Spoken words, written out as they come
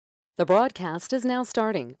The broadcast is now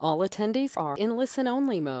starting. All attendees are in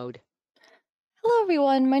listen-only mode. Hello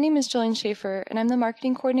everyone, my name is Jillian Schaefer and I'm the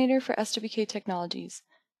Marketing Coordinator for SWK Technologies.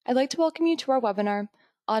 I'd like to welcome you to our webinar,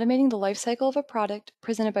 Automating the Lifecycle of a Product,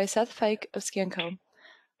 presented by Seth Fike of Scanco.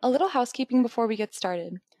 A little housekeeping before we get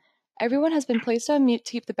started. Everyone has been placed on mute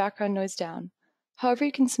to keep the background noise down. However,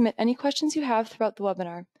 you can submit any questions you have throughout the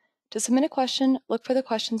webinar. To submit a question, look for the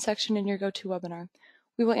questions section in your GoToWebinar.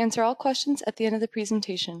 We will answer all questions at the end of the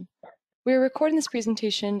presentation. We are recording this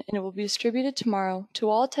presentation and it will be distributed tomorrow to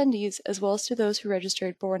all attendees as well as to those who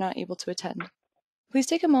registered but were not able to attend. Please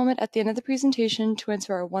take a moment at the end of the presentation to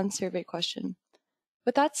answer our one survey question.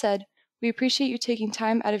 With that said, we appreciate you taking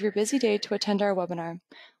time out of your busy day to attend our webinar.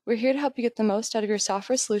 We're here to help you get the most out of your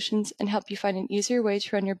software solutions and help you find an easier way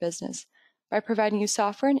to run your business by providing you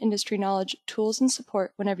software and industry knowledge, tools, and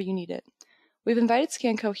support whenever you need it. We've invited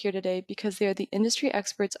Scanco here today because they are the industry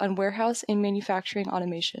experts on warehouse and manufacturing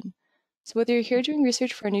automation. So whether you're here doing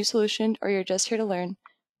research for a new solution or you're just here to learn,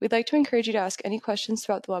 we'd like to encourage you to ask any questions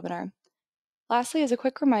throughout the webinar. Lastly, as a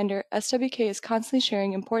quick reminder, SWK is constantly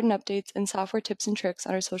sharing important updates and software tips and tricks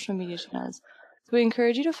on our social media channels. So we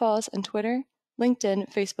encourage you to follow us on Twitter,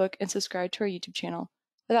 LinkedIn, Facebook, and subscribe to our YouTube channel.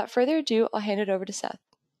 Without further ado, I'll hand it over to Seth.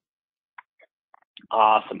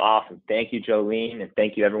 Awesome. Thank you, Jolene, and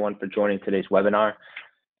thank you everyone for joining today's webinar.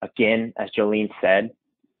 Again, as Jolene said,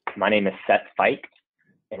 my name is Seth Fike,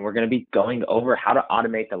 and we're going to be going over how to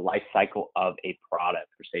automate the life cycle of a product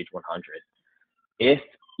for Sage 100. If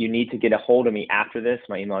you need to get a hold of me after this,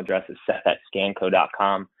 my email address is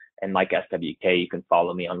seth@scanco.com, and like SWK, you can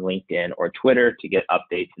follow me on LinkedIn or Twitter to get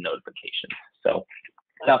updates and notifications. So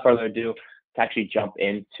without further ado, let's actually jump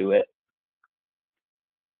into it.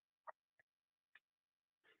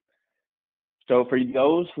 So for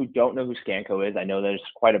those who don't know who Scanco is, I know there's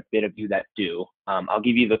quite a bit of you that do. I'll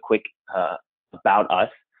give you the quick about us.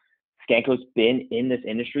 Scanco's been in this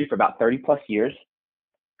industry for about 30 plus years,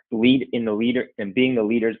 being the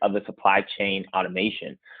leaders of the supply chain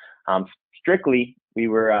automation. Strictly, we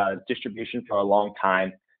were distribution for a long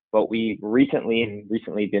time, but we recently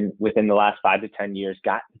been within the last 5 to 10 years,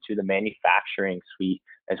 got into the manufacturing suite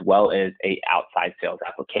as well as a outside sales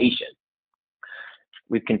application.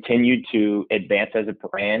 We've continued to advance as a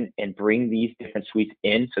brand and bring these different suites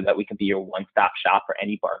in so that we can be your one-stop shop for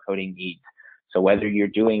any barcoding needs. So whether you're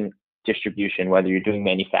doing distribution, whether you're doing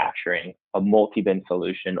manufacturing, a multi-bin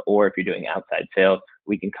solution, or if you're doing outside sales,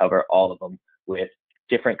 we can cover all of them with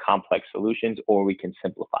different complex solutions, or we can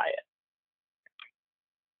simplify it.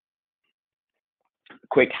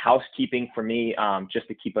 Quick housekeeping for me, just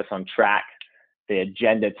to keep us on track. The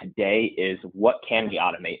agenda today is what can we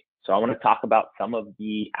automate? So I want to talk about some of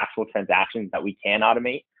the actual transactions that we can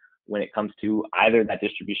automate when it comes to either that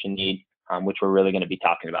distribution need, which we're really going to be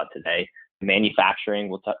talking about today. Manufacturing,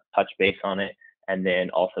 we'll touch base on it, and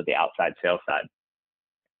then also the outside sales side.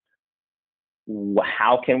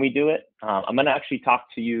 How can we do it? I'm going to actually talk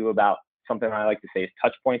to you about something I like to say is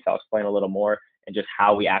touch points. I'll explain a little more and just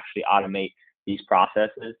how we actually automate these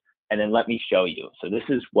processes. And then let me show you. So this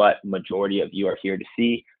is what majority of you are here to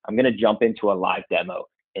see. I'm going to jump into a live demo.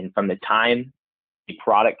 And from the time the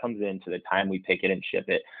product comes in to the time we pick it and ship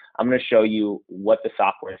it, I'm going to show you what the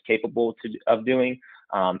software is capable of doing.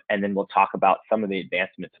 And then we'll talk about some of the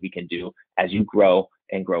advancements we can do as you grow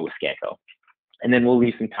with Scanco. And then we'll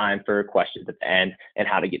leave some time for questions at the end and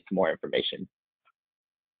how to get some more information.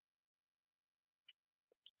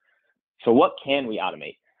 So what can we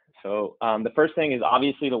automate? So the first thing is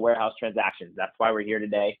obviously the warehouse transactions. That's why we're here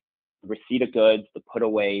today. The receipt of goods, the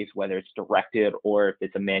putaways, whether it's directed or if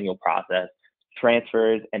it's a manual process,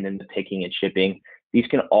 transfers, and then the picking and shipping. These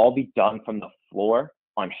can all be done from the floor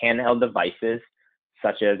on handheld devices,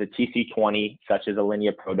 such as a TC20, such as a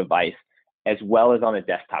Linea Pro device, as well as on a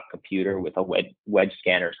desktop computer with a wedge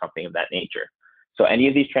scanner or something of that nature. So any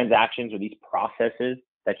of these transactions or these processes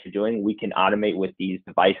that you're doing, we can automate with these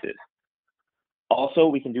devices. Also,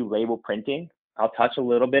 we can do label printing. I'll touch a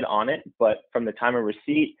little bit on it, but from the time of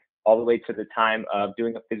receipt all the way to the time of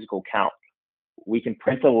doing a physical count, we can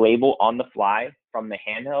print a label on the fly from the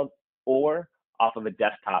handheld or off of a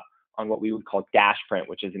desktop on what we would call dash print,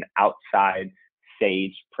 which is an outside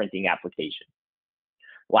Sage printing application.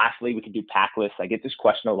 Lastly, we can do pack lists. I get this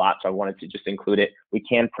question a lot, so I wanted to just include it. We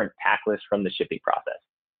can print pack lists from the shipping process.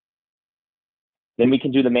 Then we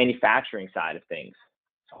can do the manufacturing side of things.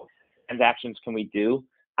 So transactions can we do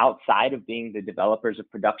outside of being the developers of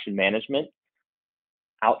production management,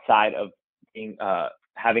 outside of being,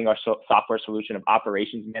 having our software solution of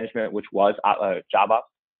operations management, which was Java.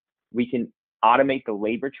 We can automate the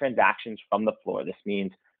labor transactions from the floor. This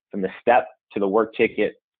means from the step to the work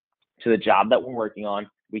ticket to the job that we're working on,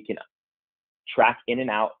 we can track in and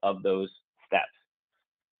out of those steps.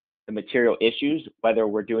 The material issues, whether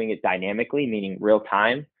we're doing it dynamically, meaning real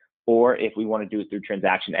time, or if we want to do it through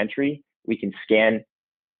transaction entry, we can scan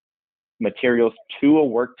materials to a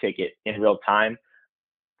work ticket in real time.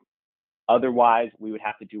 Otherwise, we would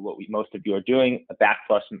have to do what most of you are doing, a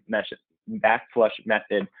backflush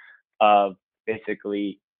method of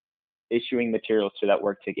basically issuing materials to that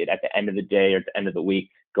work ticket at the end of the day or at the end of the week,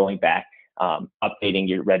 going back, updating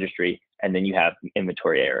your registry, and then you have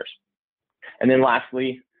inventory errors. And then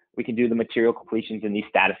lastly, we can do the material completions in these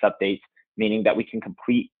status updates, meaning that we can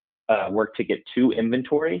complete a work ticket to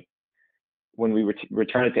inventory. When we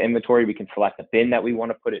return it to inventory, we can select the bin that we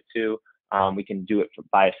want to put it to. We can do it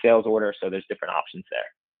by a sales order, so there's different options there.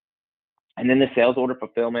 And then the sales order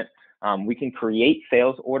fulfillment, we can create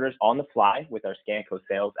sales orders on the fly with our Scanco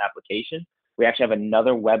sales application. We actually have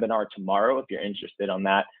another webinar tomorrow if you're interested on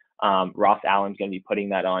that. Ross Allen's going to be putting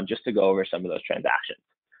that on just to go over some of those transactions.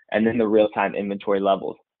 And then the real-time inventory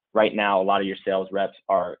levels. Right now, a lot of your sales reps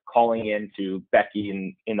are calling in to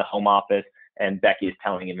Becky in the home office, and Becky is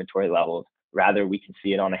telling inventory levels. Rather, we can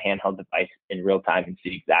see it on a handheld device in real time and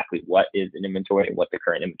see exactly what is in inventory and what the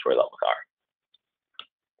current inventory levels are.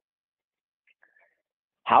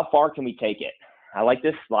 How far can we take it? I like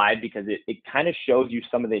this slide because it kind of shows you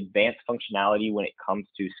some of the advanced functionality when it comes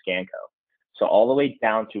to Scanco. So all the way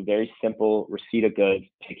down to very simple receipt of goods,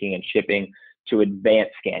 picking and shipping, to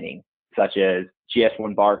advanced scanning, such as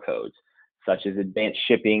GS1 barcodes, such as advanced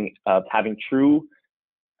shipping of having true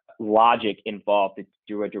logic involved to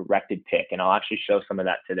do a directed pick. And I'll actually show some of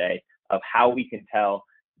that today of how we can tell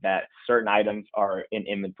that certain items are in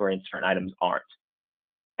inventory and certain items aren't.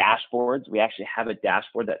 Dashboards, we actually have a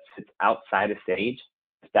dashboard that sits outside of Sage.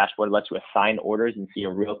 This dashboard lets you assign orders and see a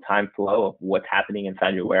real-time flow of what's happening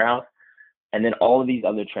inside your warehouse. And then all of these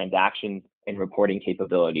other transactions and reporting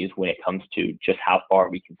capabilities when it comes to just how far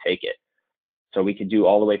we can take it. So we can do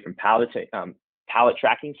all the way from pallet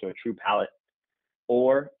tracking, so a true pallet,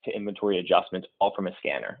 or to inventory adjustments, all from a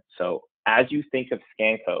scanner. So as you think of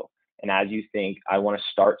Scanco and as you think, I want to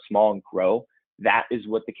start small and grow, that is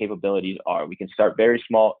what the capabilities are. We can start very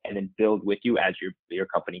small and then build with you as your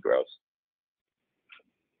company grows.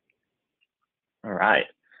 All right.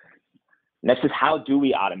 Next is, how do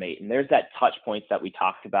we automate? And there's that touch points that we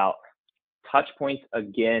talked about. Touch points,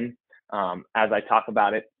 again, as I talk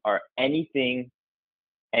about it, are anything,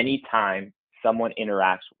 anytime someone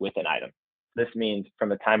interacts with an item. This means from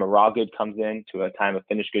the time a raw good comes in to a time a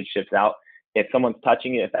finished good ships out. If someone's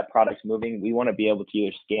touching it, if that product's moving, we want to be able to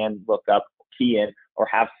either scan, look up, key in, or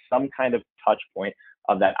have some kind of touch point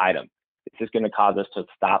of that item. This is going to cause us to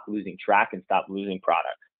stop losing track and stop losing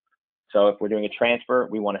product. So if we're doing a transfer,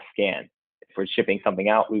 we want to scan. If we're shipping something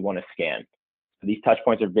out, we want to scan. So these touch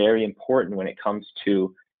points are very important when it comes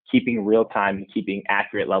to keeping real time and keeping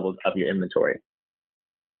accurate levels of your inventory.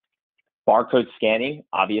 Barcode scanning,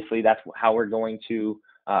 obviously that's how we're going to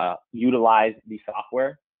utilize the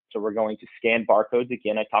software. So we're going to scan barcodes.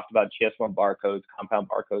 Again, I talked about GS1 barcodes, compound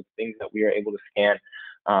barcodes, things that we are able to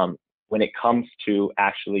scan when it comes to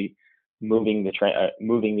actually moving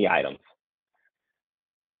the items.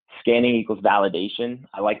 Scanning equals validation.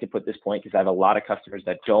 I like to put this point because I have a lot of customers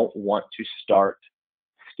that don't want to start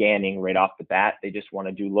scanning right off the bat. They just want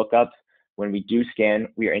to do lookups. When we do scan,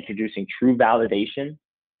 we are introducing true validation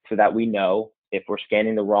so that we know if we're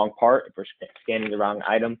scanning the wrong part, if we're scanning the wrong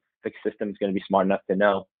item, the system is going to be smart enough to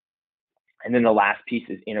know. And then the last piece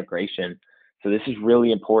is integration. So this is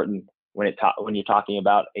really important when you're talking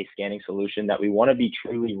about a scanning solution, that we want to be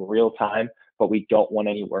truly real time, but we don't want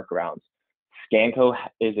any workarounds. Scanco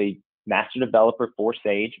is a master developer for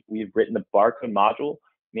Sage. We've written the barcode module,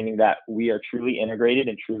 meaning that we are truly integrated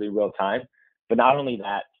and truly real time. But not only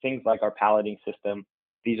that, things like our palleting system,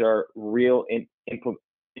 these are real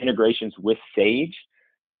integrations with Sage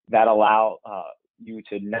that allow you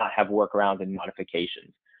to not have workarounds and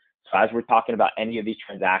modifications. So as we're talking about any of these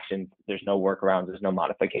transactions, there's no workarounds, there's no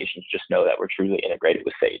modifications. Just know that we're truly integrated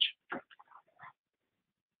with Sage.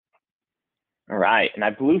 All right, and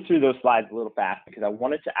I blew through those slides a little fast because I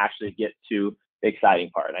wanted to actually get to the exciting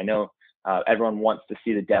part. I know everyone wants to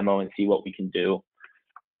see the demo and see what we can do.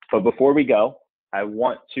 But before we go, I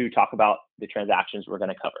want to talk about the transactions we're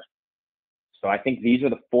going to cover. So I think these are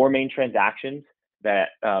the four main transactions that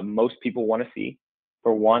most people want to see.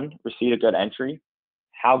 For one, receipt of good entry,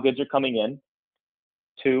 how goods are coming in.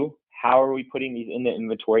 Two, how are we putting these in the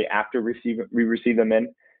inventory after we receive them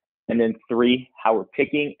in? And then three, how we're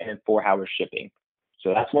picking, and then four, how we're shipping.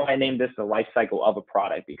 So that's why I named this the life cycle of a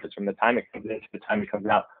product, because from the time it comes in to the time it comes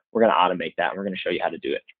out, we're going to automate that. And we're going to show you how to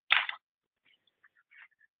do it.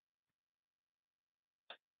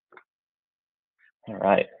 All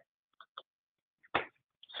right.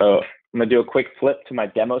 So I'm gonna do a quick flip to my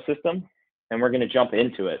demo system and we're gonna jump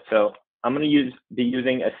into it. So I'm gonna be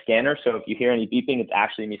using a scanner. So if you hear any beeping, it's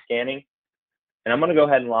actually me scanning. And I'm gonna go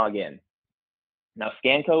ahead and log in. Now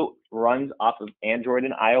Scanco runs off of Android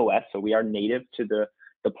and iOS, so we are native to the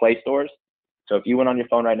Play stores. So if you went on your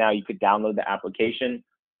phone right now, you could download the application.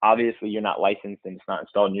 Obviously, you're not licensed and it's not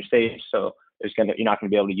installed in your stage, so you're not gonna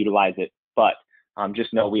be able to utilize it, but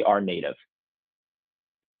just know we are native.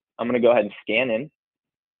 I'm gonna go ahead and scan in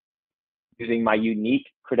using my unique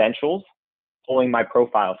credentials, pulling my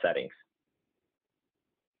profile settings.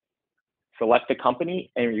 Select the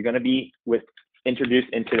company and you're gonna be introduced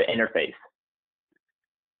into the interface.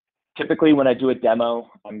 Typically, when I do a demo,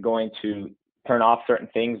 I'm going to turn off certain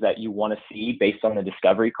things that you want to see based on the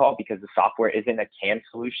discovery call because the software isn't a canned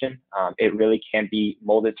solution. It really can be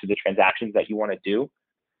molded to the transactions that you want to do.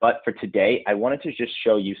 But for today, I wanted to just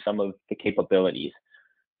show you some of the capabilities.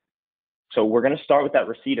 So we're going to start with that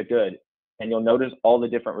receipt of good, and you'll notice all the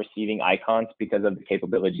different receiving icons because of the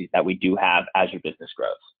capabilities that we do have as your business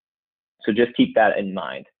grows. So just keep that in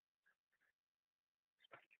mind.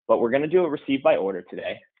 But we're going to do a receive by order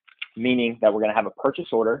today, meaning that we're going to have a purchase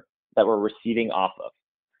order that we're receiving off of.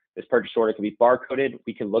 This purchase order can be barcoded.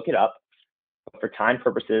 We can look it up. But for time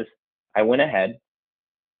purposes, I went ahead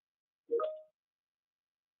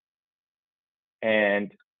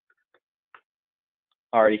and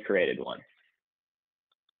already created one.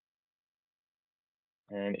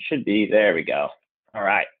 And it should be, there we go. All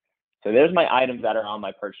right. So there's my items that are on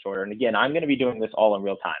my purchase order. And again, I'm going to be doing this all in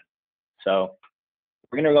real time. So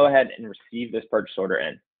we're going to go ahead and receive this purchase order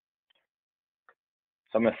in.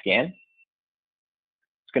 So I'm going to scan.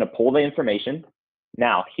 It's going to pull the information.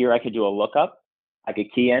 Now, here I could do a lookup. I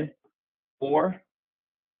could key in, or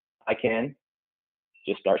I can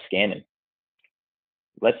just start scanning.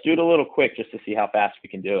 Let's do it a little quick just to see how fast we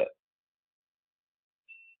can do it.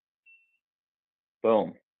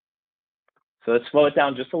 Boom. So let's slow it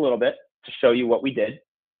down just a little bit to show you what we did.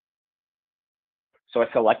 So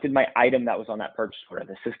I selected my item that was on that purchase order.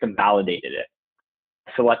 The system validated it.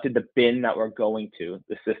 I selected the bin that we're going to.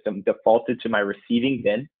 The system defaulted to my receiving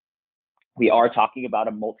bin. We are talking about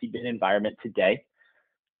a multi-bin environment today.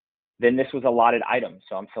 Then this was a allotted item.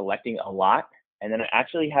 So I'm selecting a lot, and then I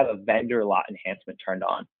actually have a vendor lot enhancement turned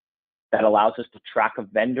on that allows us to track a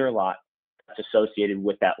vendor lot that's associated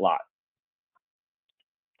with that lot.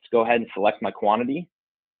 Let's go ahead and select my quantity.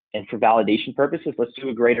 And for validation purposes, let's do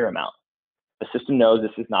a greater amount. The system knows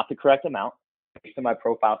this is not the correct amount. Based on my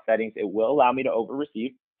profile settings, it will allow me to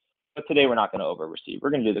over-receive, but today we're not going to over-receive. We're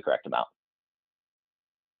going to do the correct amount.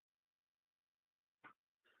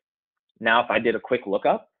 Now, if I did a quick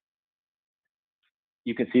lookup,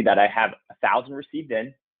 you can see that I have 1,000 received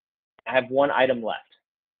in. I have one item left.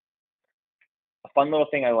 A fun little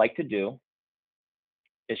thing I like to do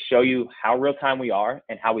is show you how real-time we are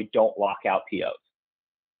and how we don't lock out POs.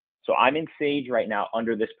 So I'm in Sage right now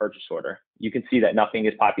under this purchase order. You can see that nothing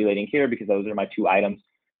is populating here because those are my 2 items.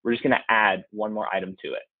 We're just going to add one more item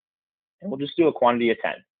to it. And we'll just do a quantity of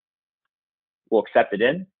 10. We'll accept it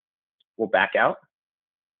in. We'll back out.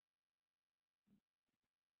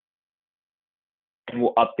 And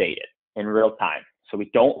we'll update it in real time. So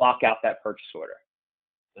we don't lock out that purchase order.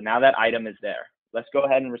 So now that item is there. Let's go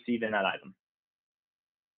ahead and receive in that item.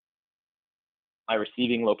 My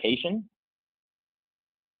receiving location.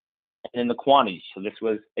 And then the quantity. So this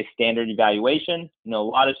was a standard evaluation, no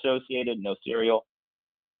lot associated, no serial.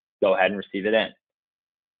 Go ahead and receive it in.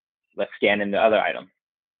 Let's scan in the other item.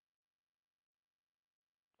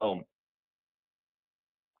 Boom.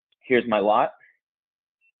 Here's my lot.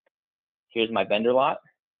 Here's my vendor lot.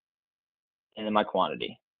 And then my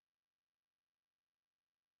quantity.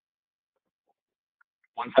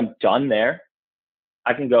 Once I'm done there,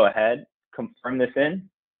 I can go ahead, confirm this in.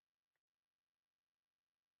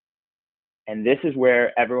 And this is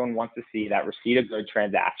where everyone wants to see that receipt of good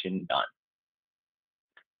transaction done.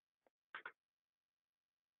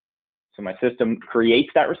 So my system creates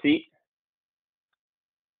that receipt.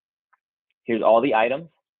 Here's all the items.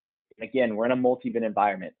 And again, we're in a multi-bin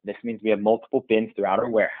environment. This means we have multiple bins throughout our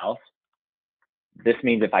warehouse. This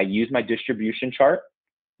means if I use my distribution chart,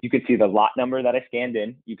 you can see the lot number that I scanned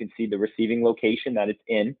in. You can see the receiving location that it's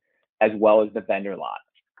in, as well as the vendor lot.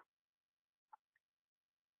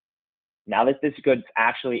 Now that this good's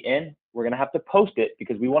actually in, we're going to have to post it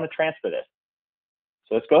because we want to transfer this.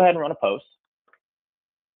 So let's go ahead and run a post.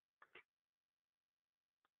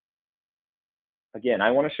 Again,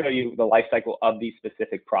 I want to show you the life cycle of these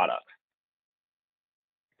specific products.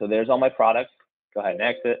 So there's all my products. Go ahead and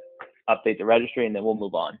exit, update the registry, and then we'll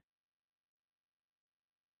move on.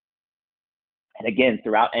 And again,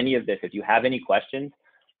 throughout any of this, if you have any questions,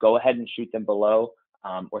 go ahead and shoot them below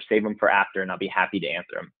or save them for after, and I'll be happy to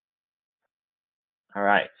answer them. All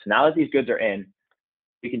right, so now that these goods are in,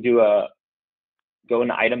 we can go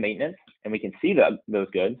into item maintenance, and we can see those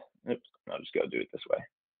goods. Oops, I'll just go do it this way.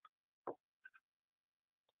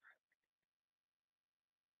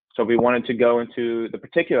 So if we wanted to go into the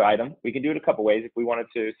particular item, we can do it a couple ways. If we wanted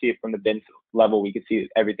to see it from the bin level, we could see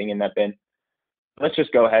everything in that bin. Let's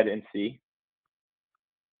just go ahead and see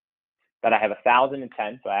that I have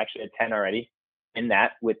 1,010, so I actually had 10 already in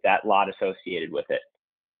that with that lot associated with it.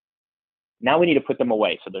 Now we need to put them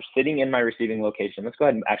away. So they're sitting in my receiving location. Let's go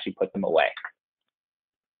ahead and actually put them away.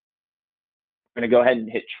 I'm going to go ahead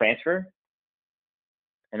and hit transfer.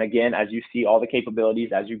 And again, as you see all the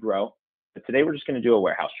capabilities as you grow, but today we're just going to do a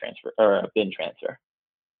warehouse transfer or a bin transfer.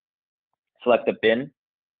 Select the bin,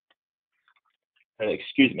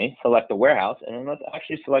 select the warehouse, and then let's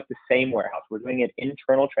actually select the same warehouse. We're doing an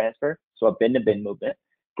internal transfer, so a bin to bin movement.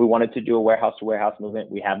 If we wanted to do a warehouse to warehouse movement,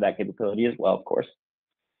 we have that capability as well, of course.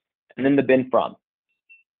 And then the bin from.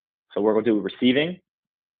 So we're going to do receiving,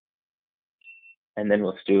 and then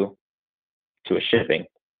let's do to a shipping.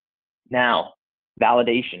 Now,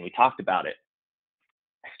 validation, we talked about it.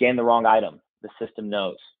 I scanned the wrong item. The system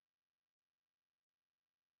knows.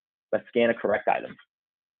 Let's scan a correct item.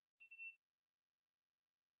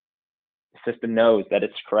 The system knows that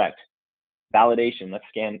it's correct. Validation, let's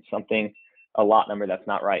scan something, a lot number that's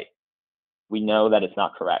not right. We know that it's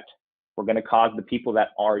not correct. We're going to cause the people that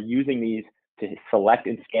are using these to select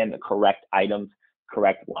and scan the correct items,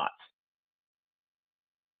 correct lots.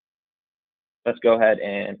 Let's go ahead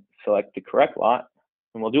and select the correct lot,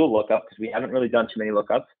 and we'll do a lookup because we haven't really done too many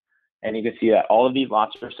lookups. And you can see that all of these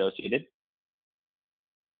lots are associated.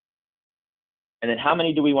 And then how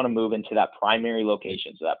many do we want to move into that primary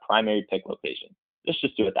location, so that primary pick location? Let's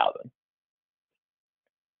just do 1,000.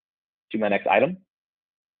 Do my next item.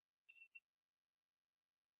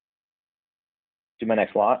 Do my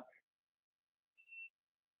next lot.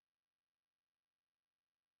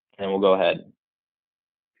 And we'll go ahead.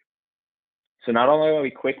 So not only are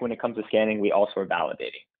we quick when it comes to scanning, we also are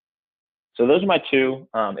validating. So those are my two.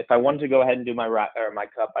 If I wanted to go ahead and do my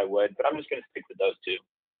cup, I would, but I'm just going to stick with those two.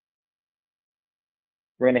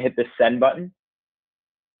 We're going to hit the send button,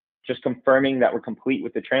 just confirming that we're complete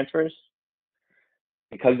with the transfers.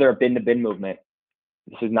 Because they're a bin to bin movement,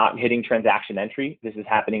 this is not hitting transaction entry. This is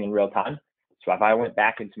happening in real time. So if I went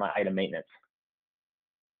back into my item maintenance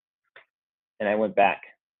and I went back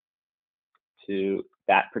to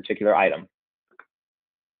that particular item,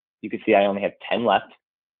 you can see I only have 10 left.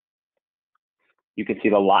 You can see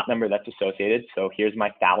the lot number that's associated. So here's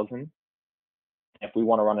my 1,000. If we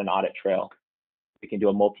want to run an audit trail, we can do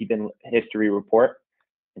a multi-bin history report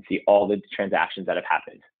and see all the transactions that have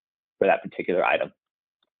happened for that particular item.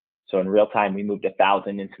 So in real time, we moved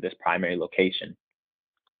 1,000 into this primary location.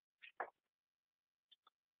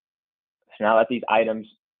 So now that these items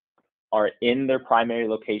are in their primary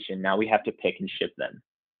location, now we have to pick and ship them.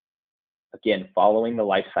 Again, following the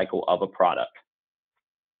life cycle of a product.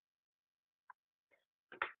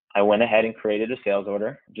 I went ahead and created a sales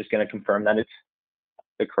order. I'm just going to confirm that it's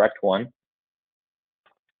the correct one.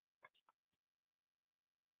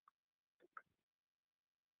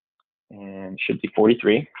 And should be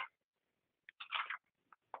 43.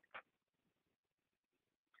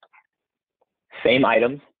 Same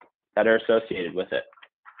items that are associated with it.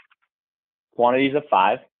 Quantities of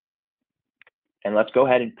 5. And let's go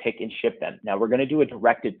ahead and pick and ship them. Now we're going to do a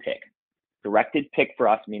directed pick. Directed pick for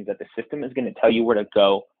us means that the system is going to tell you where to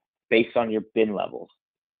go based on your bin levels.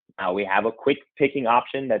 Now we have a quick picking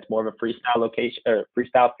option that's more of a freestyle location or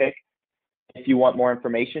freestyle pick. If you want more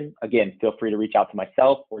information, again, feel free to reach out to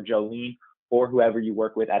myself or Jolene or whoever you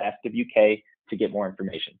work with at SWK to get more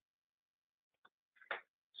information.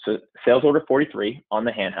 So sales order 43 on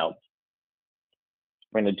the handheld.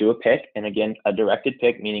 We're going to do a pick, and again, a directed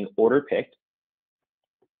pick, meaning order picked.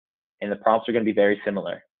 And the prompts are going to be very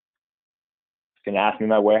similar. It's going to ask me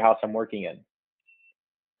my warehouse I'm working in,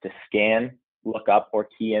 to scan, look up, or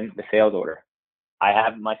key in the sales order. I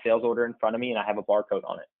have my sales order in front of me, and I have a barcode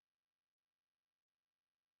on it.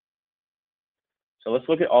 So let's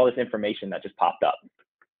look at all this information that just popped up.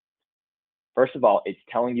 First of all, it's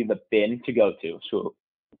telling you the bin to go to. So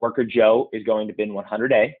worker Joe is going to bin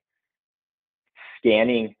 100A,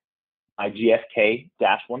 scanning my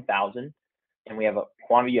GSK-1000, and we have a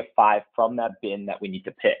quantity of 5 from that bin that we need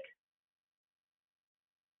to pick.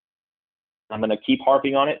 I'm going to keep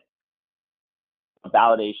harping on it.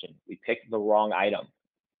 Validation. We picked the wrong item.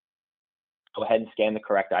 Go ahead and scan the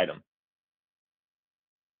correct item.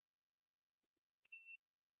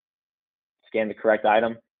 scan the correct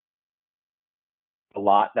item, the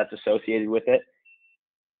lot that's associated with it.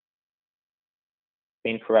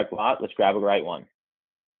 Incorrect lot, let's grab a right one.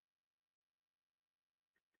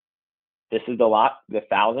 This is the lot, the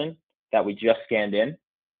 1,000 that we just scanned in.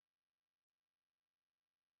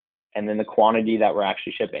 And then the quantity that we're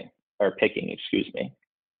actually shipping, or picking, excuse me.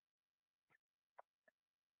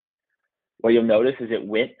 What you'll notice is it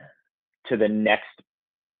went to the next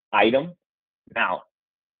item. Now,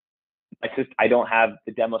 I don't have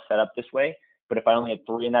the demo set up this way, but if I only had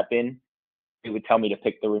 3 in that bin, it would tell me to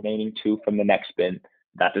pick the remaining 2 from the next bin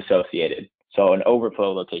that's associated. So an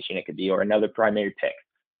overflow location it could be, or another primary pick.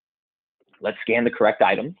 Let's scan the correct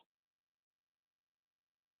items.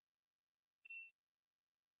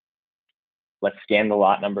 Let's scan the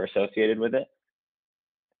lot number associated with it.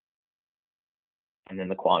 And then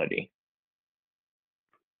the quantity.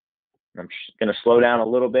 I'm just going to slow down a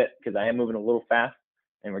little bit because I am moving a little fast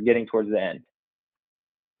and we're getting towards the end.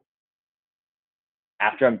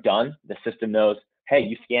 After I'm done, the system knows, hey,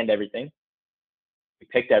 you scanned everything. You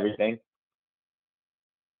picked everything.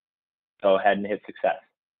 Go ahead and hit success.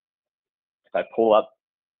 If I pull up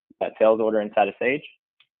that sales order inside of Sage,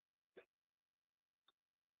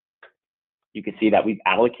 you can see that we've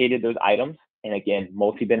allocated those items. And again,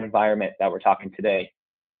 multi-bin environment that we're talking today.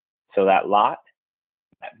 So that lot,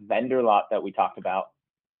 that vendor lot that we talked about,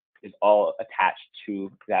 is all attached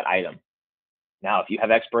to that item. Now, if you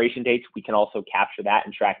have expiration dates, we can also capture that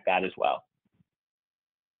and track that as well.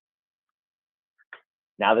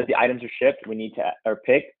 Now that the items are shipped, we need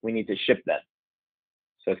to ship them.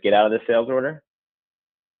 So let's get out of the sales order.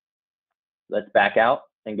 Let's back out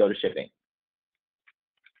and go to shipping.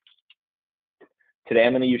 Today,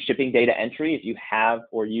 I'm going to use shipping data entry. If you have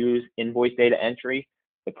or use invoice data entry,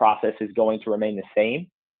 the process is going to remain the same.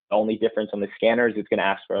 The only difference on the scanner is it's going to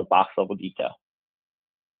ask for a box level detail.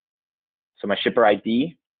 So my shipper ID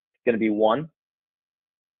is going to be 1,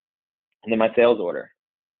 and then my sales order.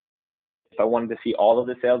 If I wanted to see all of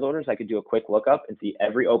the sales orders, I could do a quick lookup and see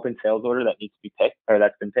every open sales order that needs to be picked or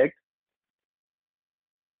that's been picked.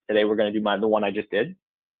 Today, we're going to do the one I just did.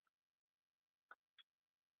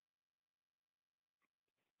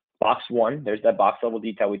 Box 1, there's that box level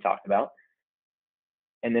detail we talked about.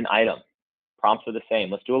 And then item. Prompts are the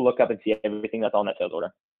same. Let's do a lookup and see everything that's on that sales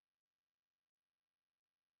order.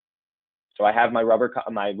 So I have my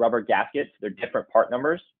rubber gaskets. They're different part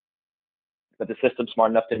numbers, but the system's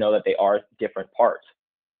smart enough to know that they are different parts.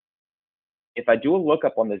 If I do a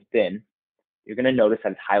lookup on this bin, you're going to notice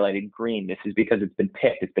that it's highlighted green. This is because it's been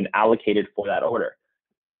picked. It's been allocated for that order.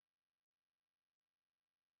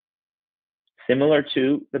 Similar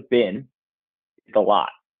to the bin, the lot.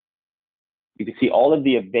 You can see all of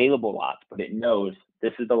the available lots, but it knows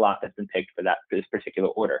this is the lot that's been picked for this particular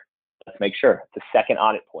order. Let's make sure. It's the second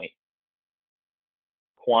audit point.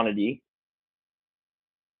 Quantity.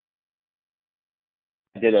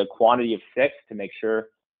 I did a quantity of 6 to make sure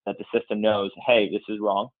that the system knows, hey, this is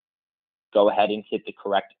wrong. Go ahead and hit the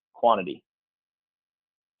correct quantity.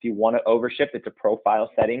 If you want to overship, it's a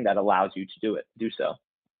profile setting that allows you to do so.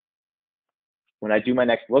 When I do my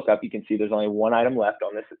next lookup, you can see there's only 1 item left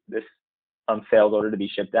on this sales order to be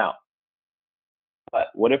shipped out. But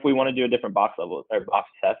what if we want to do a different box level or box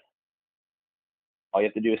test? All you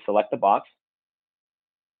have to do is select the box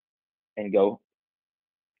and go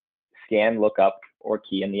scan, lookup, or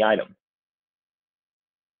key in the item.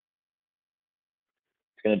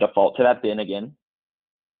 It's going to default to that bin again,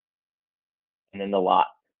 and then the lot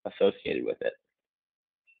associated with it.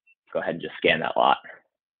 Go ahead and just scan that lot.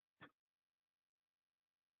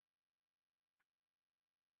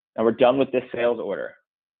 Now we're done with this sales order.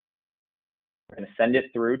 We're going to send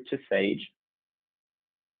it through to Sage.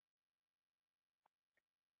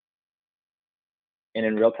 And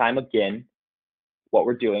in real time, again, what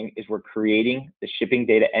we're doing is we're creating the shipping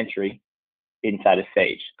data entry inside of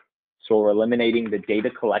Sage. So we're eliminating the data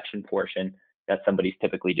collection portion that somebody's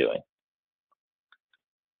typically doing.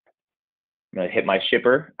 I'm going to hit my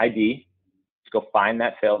shipper ID. Let's go find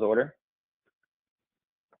that sales order.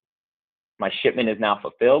 My shipment is now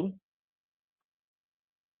fulfilled.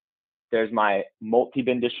 There's my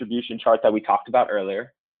multi-bin distribution chart that we talked about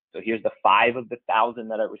earlier. So here's the 5 of the 1,000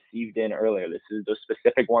 that I received in earlier. This is the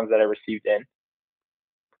specific ones that I received in.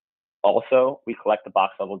 Also, we collect the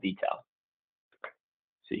box level detail.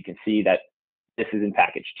 So you can see that this is in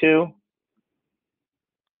package 2,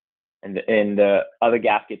 and the other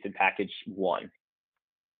gaskets in package 1.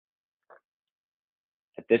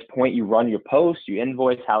 At this point, you run your post, you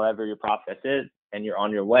invoice however your process is, and you're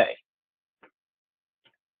on your way.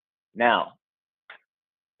 Now,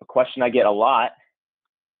 a question I get a lot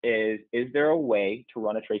is there a way to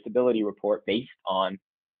run a traceability report based on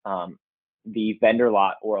the vendor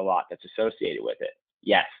lot or a lot that's associated with it?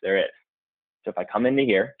 Yes, there is. So if I come into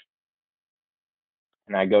here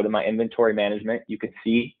and I go to my inventory management, you can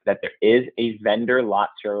see that there is a vendor lot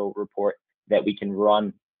serial report that we can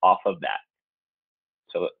run off of that.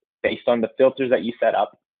 So based on the filters that you set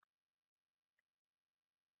up,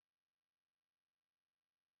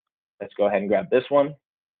 let's go ahead and grab this one. You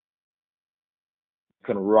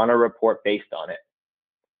can run a report based on it.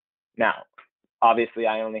 Now, obviously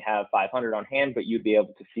I only have 500 on hand, but you'd be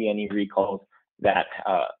able to see any recalls that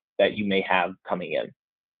you may have coming in.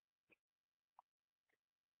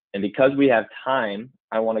 And because we have time,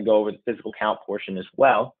 I want to go over the physical count portion as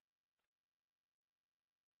well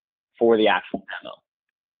for the actual demo.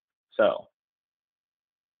 So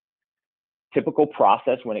typical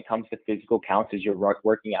process when it comes to physical counts is you're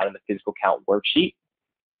working out in the physical count worksheet.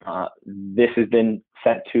 This has been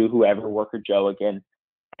sent to whoever, Worker Joe again,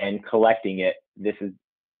 and collecting it.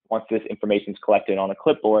 Once this information is collected on a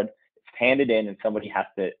clipboard, it's handed in and somebody has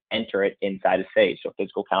to enter it inside a Sage, so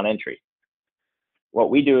physical count entry. What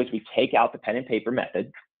we do is we take out the pen and paper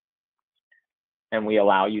method and we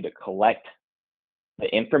allow you to collect the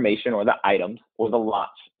information or the items or the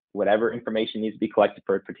lots, whatever information needs to be collected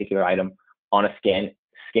for a particular item on a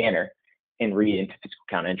scanner and read into physical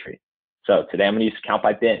count entry. So today I'm going to use count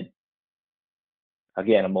by bin.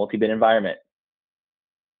 Again, a multi-bin environment.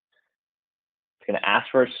 It's going to ask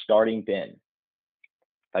for a starting bin.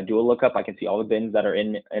 If I do a lookup, I can see all the bins that are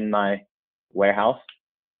in my warehouse.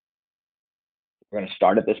 We're going to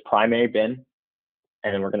start at this primary bin,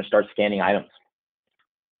 and then we're going to start scanning items.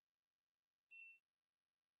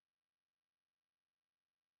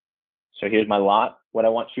 So here's my lot. What I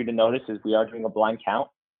want you to notice is we are doing a blind count.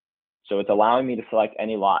 So it's allowing me to select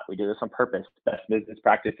any lot. We do this on purpose. Best business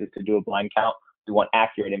practice is to do a blind count. We want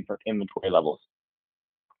accurate inventory levels.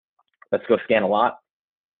 Let's go scan a lot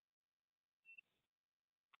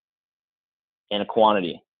and a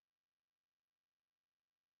quantity.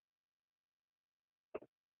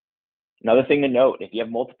 Another thing to note, if you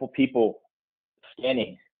have multiple people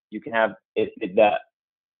scanning, you can have the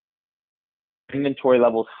inventory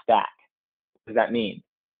levels stack. What does that mean?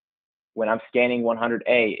 When I'm scanning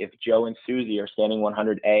 100A, if Joe and Susie are scanning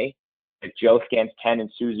 100A, if Joe scans 10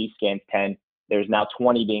 and Susie scans 10, there's now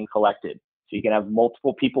 20 being collected. So you can have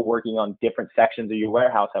multiple people working on different sections of your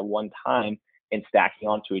warehouse at one time and stacking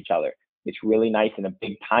onto each other. It's really nice and a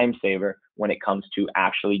big time saver when it comes to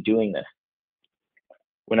actually doing this.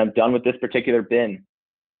 When I'm done with this particular bin,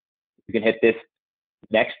 you can hit this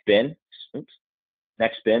next bin,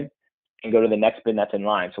 next bin, and go to the next bin that's in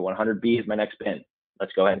line. So 100B is my next bin.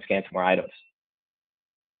 Let's go ahead and scan some more items.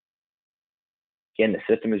 Again,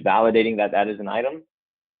 the system is validating that that is an item.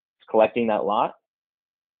 It's collecting that lot.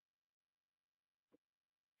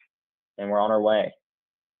 And we're on our way.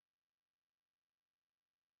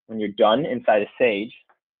 When you're done inside of Sage,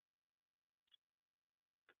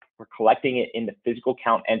 we're collecting it in the physical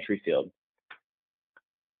count entry field.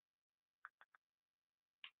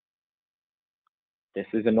 This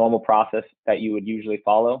is a normal process that you would usually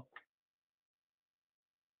follow.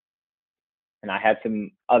 And I had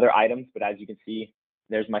some other items, but as you can see,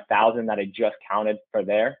 there's my 1,000 that I just counted for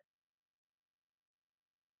there.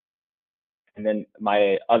 And then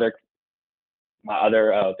there's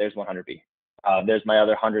 100B. There's my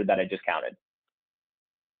other 100 that I just counted.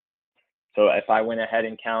 So if I went ahead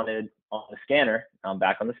and counted on the scanner, I'm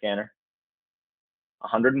back on the scanner,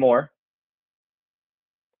 100 more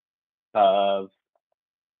of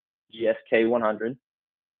GSK 100.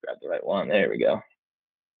 Grab the right one. There we go.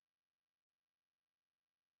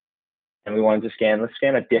 And we wanted to scan. Let's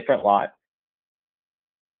scan a different lot.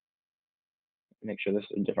 Make sure this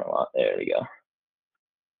is a different lot. There we go.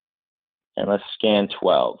 And let's scan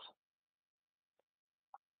 12.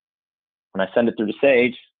 When I send it through to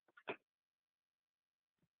Sage,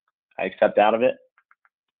 I accept out of it.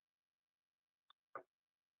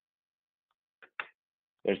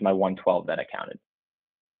 There's my 112 that I counted.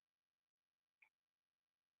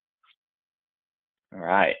 All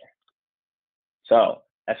right. So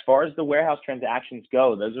as far as the warehouse transactions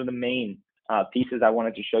go, those are the main pieces I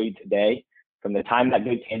wanted to show you today. From the time that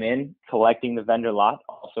good came in, collecting the vendor lot.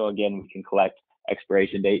 Also, again, we can collect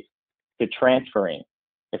expiration dates, to transferring.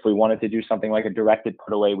 If we wanted to do something like a directed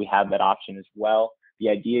put away, we have that option as well. The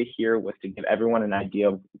idea here was to give everyone an idea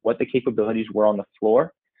of what the capabilities were on the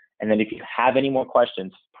floor. And then if you have any more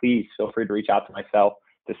questions, please feel free to reach out to myself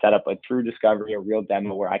to set up a true discovery, a real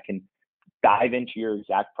demo where I can dive into your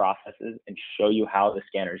exact processes and show you how the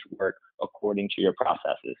scanners work according to your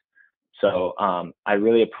processes. So I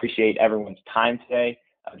really appreciate everyone's time today.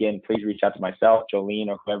 again, please reach out to myself, Jolene,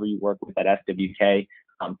 or whoever you work with at SWK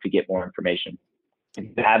to get more information. If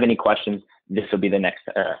you have any questions, this will be the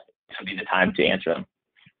time to answer them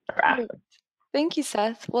or ask them. Thank you,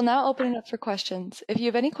 Seth. We'll now open it up for questions. If you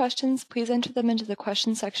have any questions, please enter them into the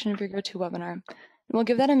question section of your GoToWebinar, and we'll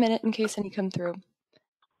give that a minute in case any come through.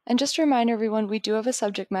 And just to remind everyone, we do have a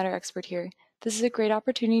subject matter expert here. This is a great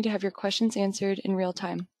opportunity to have your questions answered in real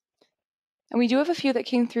time. And we do have a few that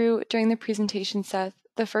came through during the presentation, Seth.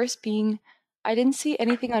 The first being, I didn't see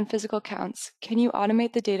anything on physical counts. Can you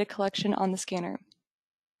automate the data collection on the scanner?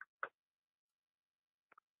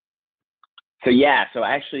 So yeah, so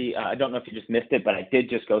actually, I don't know if you just missed it, but I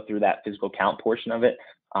did just go through that physical count portion of it.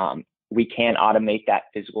 We can automate that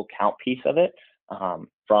physical count piece of it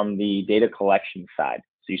from the data collection side.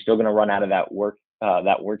 So you're still going to run out of that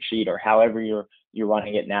worksheet or however you're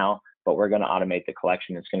running it now, but we're going to automate the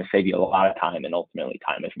collection. It's going to save you a lot of time, and ultimately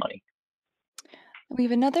time is money. We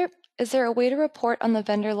have another. Is there a way to report on the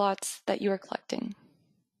vendor lots that you are collecting?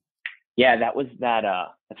 Yeah,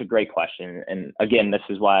 that's a great question. And again, this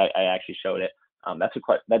is why I actually showed it.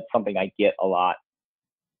 That's something I get a lot.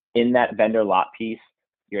 In that vendor lot piece,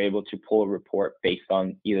 you're able to pull a report based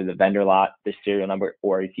on either the vendor lot, the serial number,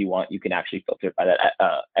 or if you want, you can actually filter it by that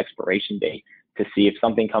expiration date to see if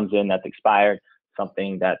something comes in that's expired,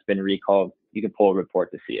 something that's been recalled. You can pull a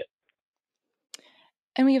report to see it.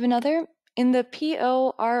 And we have another. In the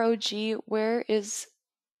POROG, where is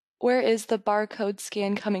the barcode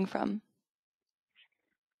scan coming from?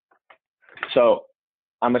 So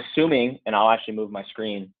I'm assuming, and I'll actually move my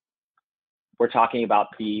screen, we're talking about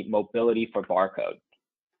the mobility for barcode.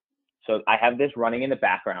 So I have this running in the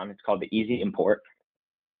background. It's called the Easy Import.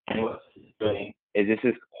 And what it's doing is this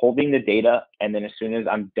is holding the data, and then as soon as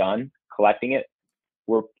I'm done collecting it,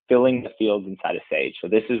 we're filling the fields inside of Sage. So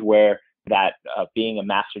this is where that being a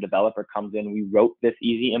master developer comes in. We wrote this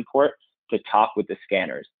Easy Import to talk with the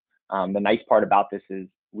scanners. The nice part about this is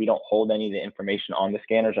we don't hold any of the information on the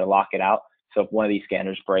scanners or lock it out. So if one of these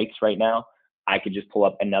scanners breaks right now, I could just pull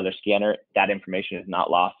up another scanner. That information is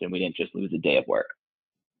not lost, and we didn't just lose a day of work.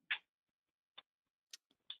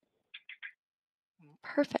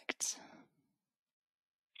 Perfect.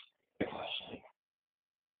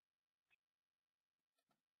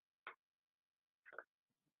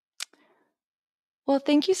 Well,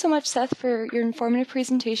 thank you so much, Seth, for your informative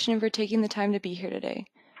presentation and for taking the time to be here today.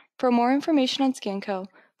 For more information on Scanco,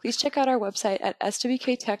 please check out our website at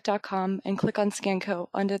swktech.com and click on Scanco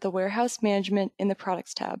under the Warehouse Management in the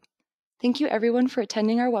Products tab. Thank you, everyone, for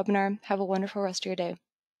attending our webinar. Have a wonderful rest of your day.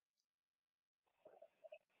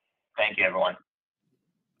 Thank you, everyone.